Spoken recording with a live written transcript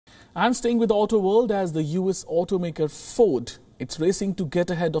And staying with the auto world, as the US automaker Ford, it's racing to get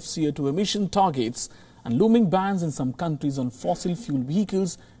ahead of CO2 emission targets and looming bans in some countries on fossil fuel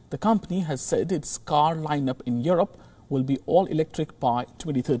vehicles. The company has said its car lineup in Europe will be all electric by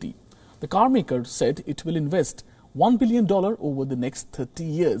 2030. The car maker said it will invest $1 billion over the next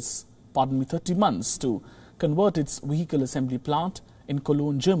 30 months to convert its vehicle assembly plant in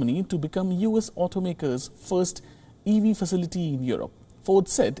Cologne, Germany to become US automaker's first EV facility in Europe. Ford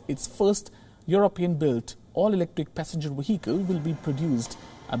said its first European-built all-electric passenger vehicle will be produced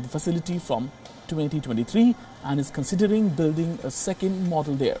at the facility from 2023 and is considering building a second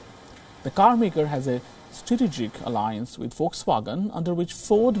model there. The car maker has a strategic alliance with Volkswagen, under which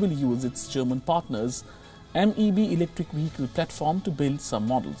Ford will use its German partner's MEB electric vehicle platform to build some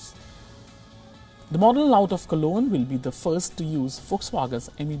models. The model out of Cologne will be the first to use Volkswagen's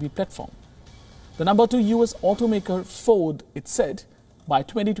MEB platform. The number 2 US automaker Ford, it said, by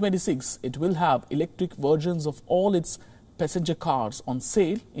 2026 it will have electric versions of all its passenger cars on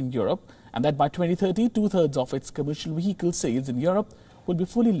sale in Europe, and that by 2030 two-thirds of its commercial vehicle sales in Europe will be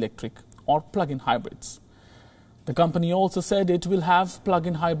fully electric or plug-in hybrids. The company also said it will have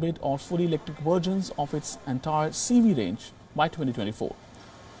plug-in hybrid or fully electric versions of its entire CV range by 2024.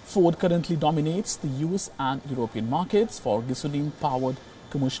 Ford currently dominates the US and European markets for gasoline-powered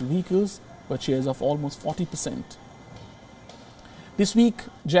commercial vehicles with shares of almost 40%. This week,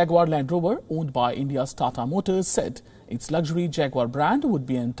 Jaguar Land Rover, owned by India's Tata Motors, said its luxury Jaguar brand would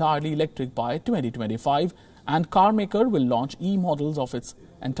be entirely electric by 2025, and car maker will launch e-models of its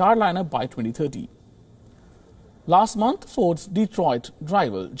entire lineup by 2030. Last month, Ford's Detroit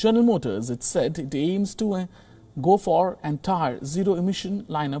rival General Motors, it said it aims to go for entire zero-emission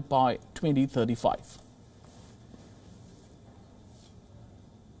lineup by 2035.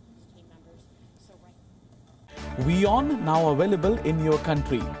 WION now available in your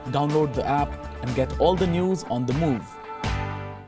country. Download the app and get all the news on the move.